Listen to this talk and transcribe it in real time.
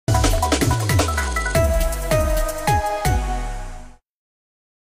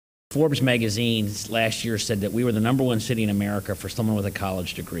Forbes magazine last year said that we were the #1 city in America for someone with a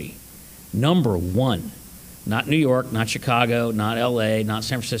college degree. #1. Not New York, not Chicago, not LA, not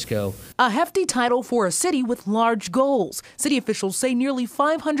San Francisco. A hefty title for a city with large goals. City officials say nearly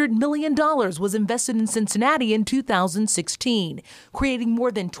 $500 million was invested in Cincinnati in 2016, creating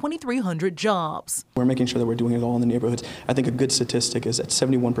more than 2,300 jobs. We're making sure that we're doing it all in the neighborhoods. I think a good statistic is that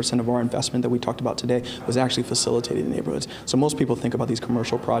 71% of our investment that we talked about today was actually facilitated in neighborhoods. So most people think about these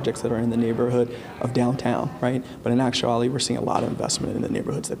commercial projects that are in the neighborhood of downtown, right? But in actuality, we're seeing a lot of investment in the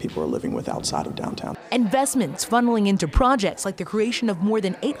neighborhoods that people are living with outside of downtown. Investments funneling into projects like the creation of more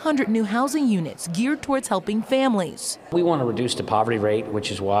than 800 new housing units geared towards helping families. We want to reduce the poverty rate,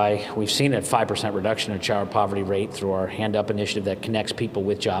 which is why we've seen a 5% reduction in child poverty rate through our Hand Up initiative that connects people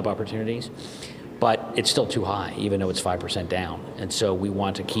with job opportunities. But it's still too high, even though it's 5% down. And so we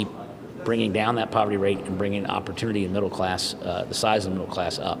want to keep bringing down that poverty rate and bringing opportunity in middle class, the size of the middle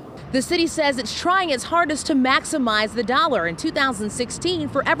class up. The city says it's trying its hardest to maximize the dollar. In 2016,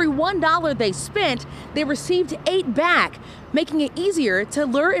 for every $1 they spent, they received 8 back, making it easier to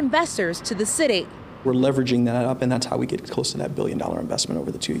lure investors to the city. We're leveraging that up, and that's how we get close to that $1 billion investment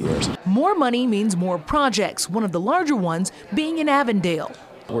over the 2 years. More money means more projects, one of the larger ones being in Avondale.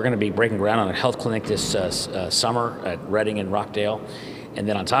 We're going to be breaking ground on a health clinic this summer at Reading and Rockdale. And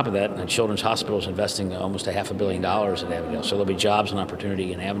then on top of that, the Children's Hospital is investing almost $500 million in Avondale. So there'll be jobs and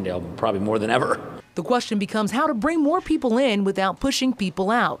opportunity in Avondale probably more than ever. The question becomes how to bring more people in without pushing people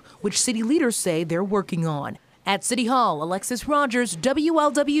out, which city leaders say they're working on. At City Hall, Alexis Rogers,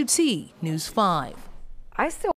 WLWT News 5.